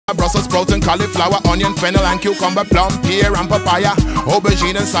Brussels sprouts and cauliflower, onion, fennel and cucumber, plum, pear and papaya,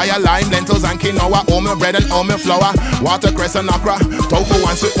 aubergine and saya, lime, lentils and quinoa, oatmeal bread and oatmeal flour, watercress and okra, tofu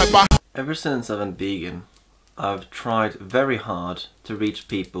and sweet pepper. Ever since I've been vegan, I've tried very hard to reach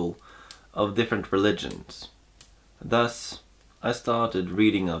people of different religions. Thus, I started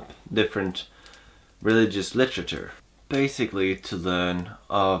reading up different religious literature, basically to learn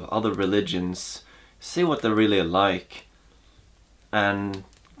of other religions, see what they're really like, and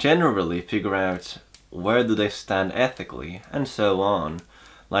generally figure out where do they stand ethically, and so on.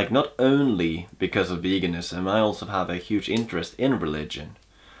 Like, not only because of veganism, I also have a huge interest in religion.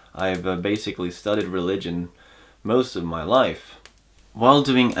 I've basically studied religion most of my life. While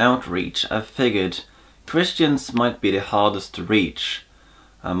doing outreach, I've figured Christians might be the hardest to reach.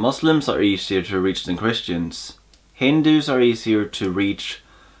 Muslims are easier to reach than Christians. Hindus are easier to reach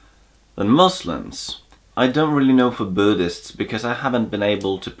than Muslims. I don't really know for Buddhists, because I haven't been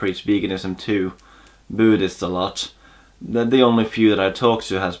able to preach veganism to Buddhists a lot. The only few that I talk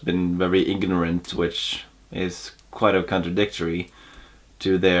to has been very ignorant, which is quite contradictory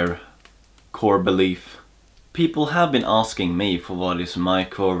to their core belief. People have been asking me for what is my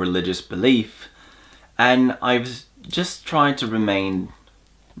core religious belief, and I've just tried to remain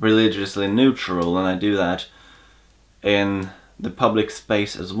religiously neutral, and I do that in the public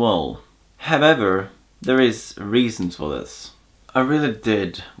space as well. However, there is reasons for this. I really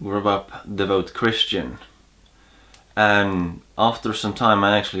did grow up devout Christian, and after some time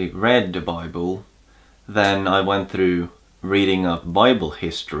I actually read the Bible. Then I went through reading up Bible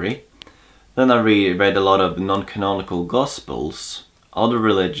history. Then I read a lot of non-canonical gospels, other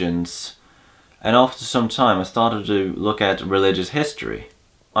religions, and after some time I started to look at religious history.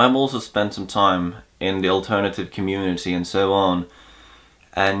 I've also spent some time in the alternative community and so on,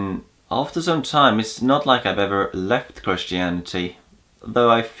 and after some time it's not like I've ever left Christianity, though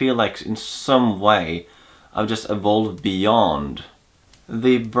I feel like in some way I've just evolved beyond.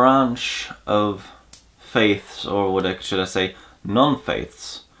 The branch of faiths, or what should I say,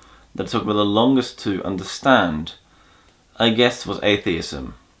 non-faiths, that took me the longest to understand, I guess, was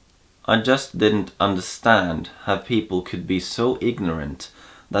atheism. I just didn't understand how people could be so ignorant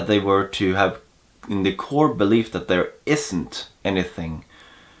that they were to have in the core belief that there isn't anything.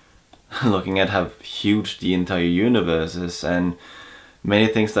 Looking at how huge the entire universe is, and many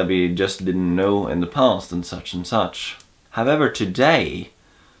things that we just didn't know in the past and such and such. However, today,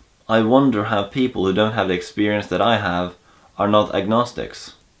 I wonder how people who don't have the experience that I have are not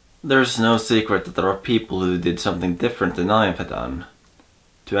agnostics. There's no secret that there are people who did something different than I have done,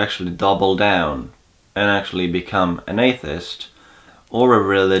 to actually double down and actually become an atheist or a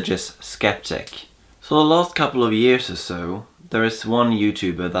religious skeptic. So the last couple of years or so, there is one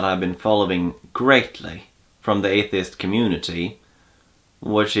YouTuber that I've been following greatly from the atheist community,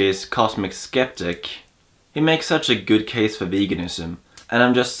 which is Skeptic. He makes such a good case for veganism, and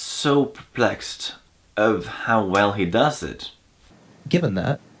I'm just so perplexed of how well he does it. Given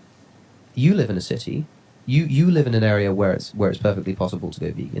that, you live in a city, you live in an area where it's perfectly possible to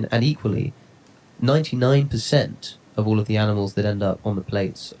go vegan, and equally, 99% of all of the animals that end up on the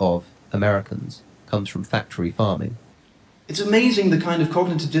plates of Americans comes from factory farming. It's amazing the kind of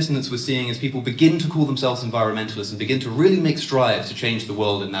cognitive dissonance we're seeing as people begin to call themselves environmentalists and begin to really make strides to change the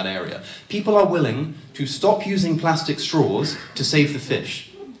world in that area. People are willing to stop using plastic straws to save the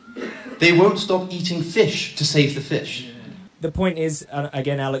fish. They won't stop eating fish to save the fish. The point is,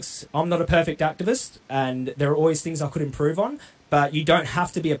 again, Alex, I'm not a perfect activist, and there are always things I could improve on, but you don't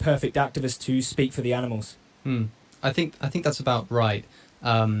have to be a perfect activist to speak for the animals. I think that's about right.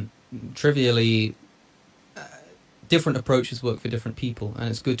 Trivially, different approaches work for different people, and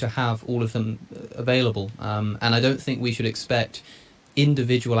it's good to have all of them available. And I don't think we should expect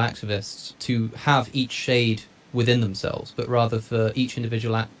individual activists to have each shade within themselves, but rather for each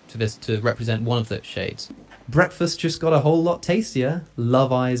individual activist to represent one of those shades. Breakfast just got a whole lot tastier.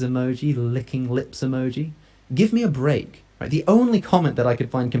 Love eyes emoji, licking lips emoji. Give me a break. Right? The only comment that I could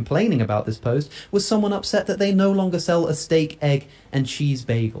find complaining about this post was someone upset that they no longer sell a steak, egg, and cheese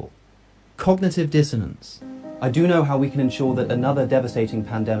bagel. Cognitive dissonance. I do know how we can ensure that another devastating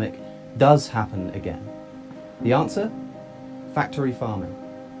pandemic does happen again. The answer? Factory farming.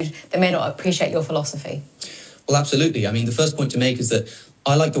 They may not appreciate your philosophy. Well, absolutely. I mean, the first point to make is that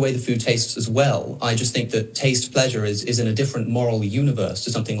I like the way the food tastes as well. I just think that taste pleasure is in a different moral universe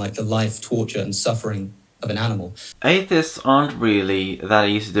to something like the life, torture and suffering of an animal. Atheists aren't really that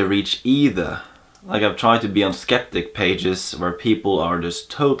easy to reach either. Like, I've tried to be on Skeptic pages where people are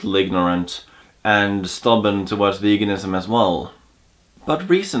just totally ignorant and stubborn towards veganism as well. But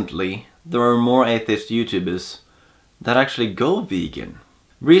recently, there are more atheist YouTubers that actually go vegan.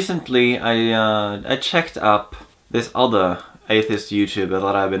 Recently I checked up this other atheist YouTuber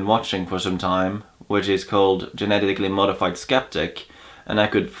that I've been watching for some time, which is called Genetically Modified Skeptic, and I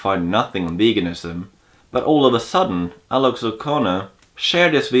could find nothing on veganism. But all of a sudden, Alex O'Connor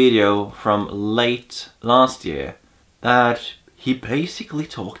shared this video from late last year that he basically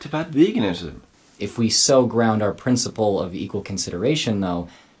talked about veganism. If we so ground our principle of equal consideration, though,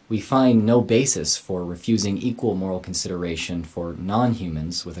 we find no basis for refusing equal moral consideration for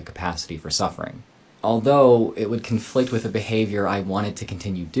non-humans with a capacity for suffering. Although it would conflict with a behavior I wanted to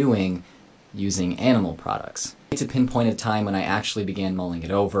continue doing, using animal products. To pinpoint a time when I actually began mulling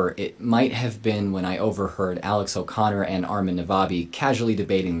it over, it might have been when I overheard Alex O'Connor and Armin Navabi casually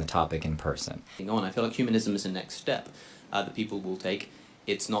debating the topic in person. I feel like humanism is the next step that people will take.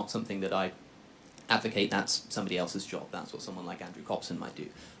 It's not something that I advocate. That's somebody else's job. That's what someone like Andrew Copson might do.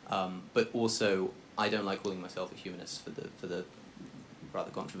 But also, I don't like calling myself a humanist for the rather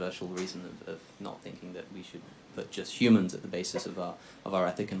controversial reason of not thinking that we should put just humans at the basis of our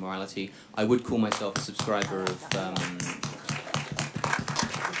ethic and morality. I would call myself a subscriber of...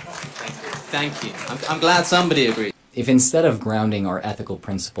 Thank you. I'm glad somebody agreed. If instead of grounding our ethical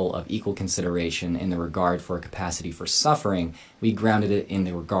principle of equal consideration in the regard for a capacity for suffering, we grounded it in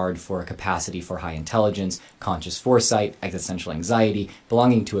the regard for a capacity for high intelligence, conscious foresight, existential anxiety,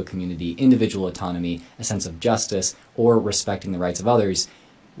 belonging to a community, individual autonomy, a sense of justice, or respecting the rights of others,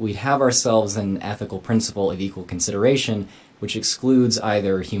 we'd have ourselves an ethical principle of equal consideration which excludes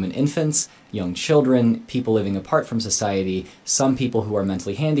either human infants, young children, people living apart from society, some people who are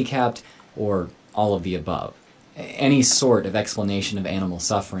mentally handicapped, or all of the above. Any sort of explanation of animal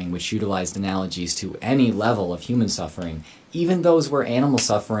suffering which utilized analogies to any level of human suffering, even those where animal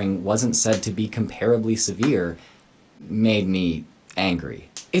suffering wasn't said to be comparably severe, made me angry.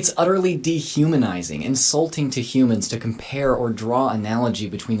 It's utterly dehumanizing, insulting to humans to compare or draw analogy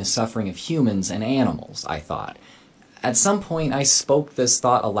between the suffering of humans and animals, I thought. At some point I spoke this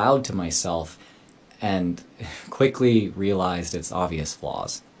thought aloud to myself, and quickly realized its obvious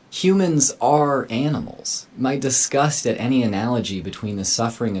flaws. Humans are animals. My disgust at any analogy between the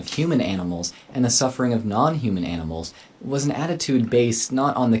suffering of human animals and the suffering of non-human animals was an attitude based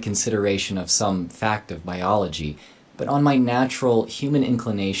not on the consideration of some fact of biology, but on my natural human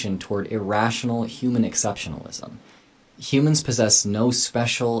inclination toward irrational human exceptionalism. Humans possess no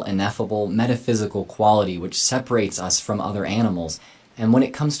special, ineffable, metaphysical quality which separates us from other animals, and when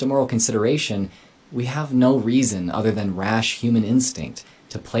it comes to moral consideration, we have no reason other than rash human instinct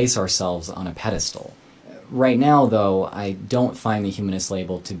to place ourselves on a pedestal. Right now, though, I don't find the humanist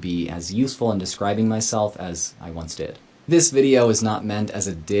label to be as useful in describing myself as I once did. This video is not meant as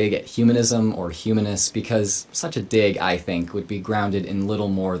a dig at humanism or humanists, because such a dig, I think, would be grounded in little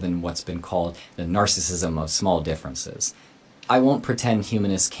more than what's been called the narcissism of small differences. I won't pretend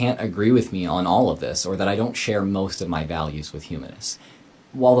humanists can't agree with me on all of this, or that I don't share most of my values with humanists.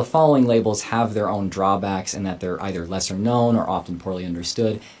 While the following labels have their own drawbacks in that they're either lesser known or often poorly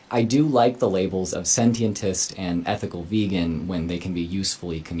understood, I do like the labels of sentientist and ethical vegan when they can be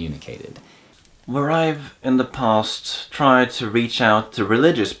usefully communicated. Where I've in the past tried to reach out to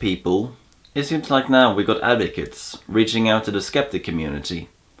religious people, it seems like now we got advocates reaching out to the skeptic community,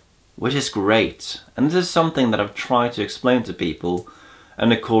 which is great, and this is something that I've tried to explain to people.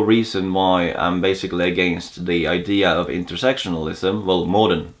 And the core reason why I'm basically against the idea of intersectionalism, well,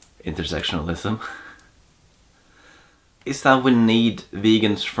 modern intersectionalism, is that we need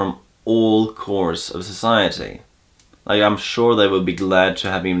vegans from all cores of society. Like, I'm sure they will be glad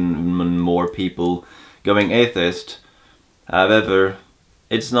to have even more people going atheist. However,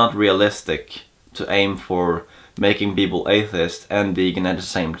 it's not realistic to aim for making people atheist and vegan at the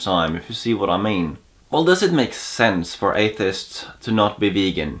same time, if you see what I mean. Well, does it make sense for atheists to not be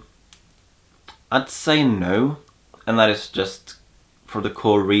vegan? I'd say no, and that is just for the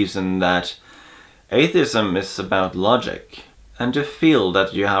core reason that atheism is about logic, and to feel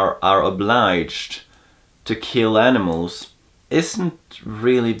that you are obliged to kill animals isn't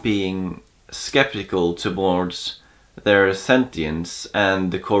really being skeptical towards their sentience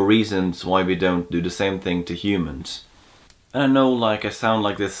and the core reasons why we don't do the same thing to humans. And I know, like, I sound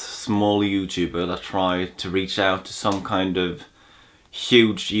like this small YouTuber that tried to reach out to some kind of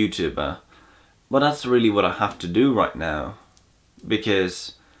huge YouTuber, but that's really what I have to do right now,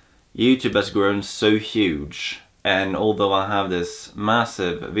 because YouTube has grown so huge, and although I have this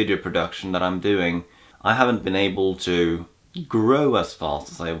massive video production that I'm doing, I haven't been able to grow as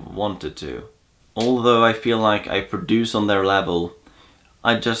fast as I wanted to. Although I feel like I produce on their level,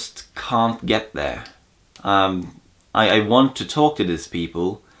 I just can't get there. I want to talk to these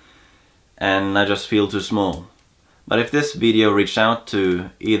people, and I just feel too small. But if this video reached out to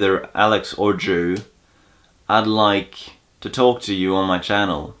either Alex or Drew, I'd like to talk to you on my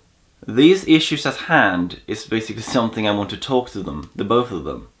channel. These issues at hand is basically something I want to talk to them, the both of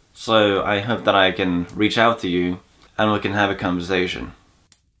them. So I hope that I can reach out to you and we can have a conversation.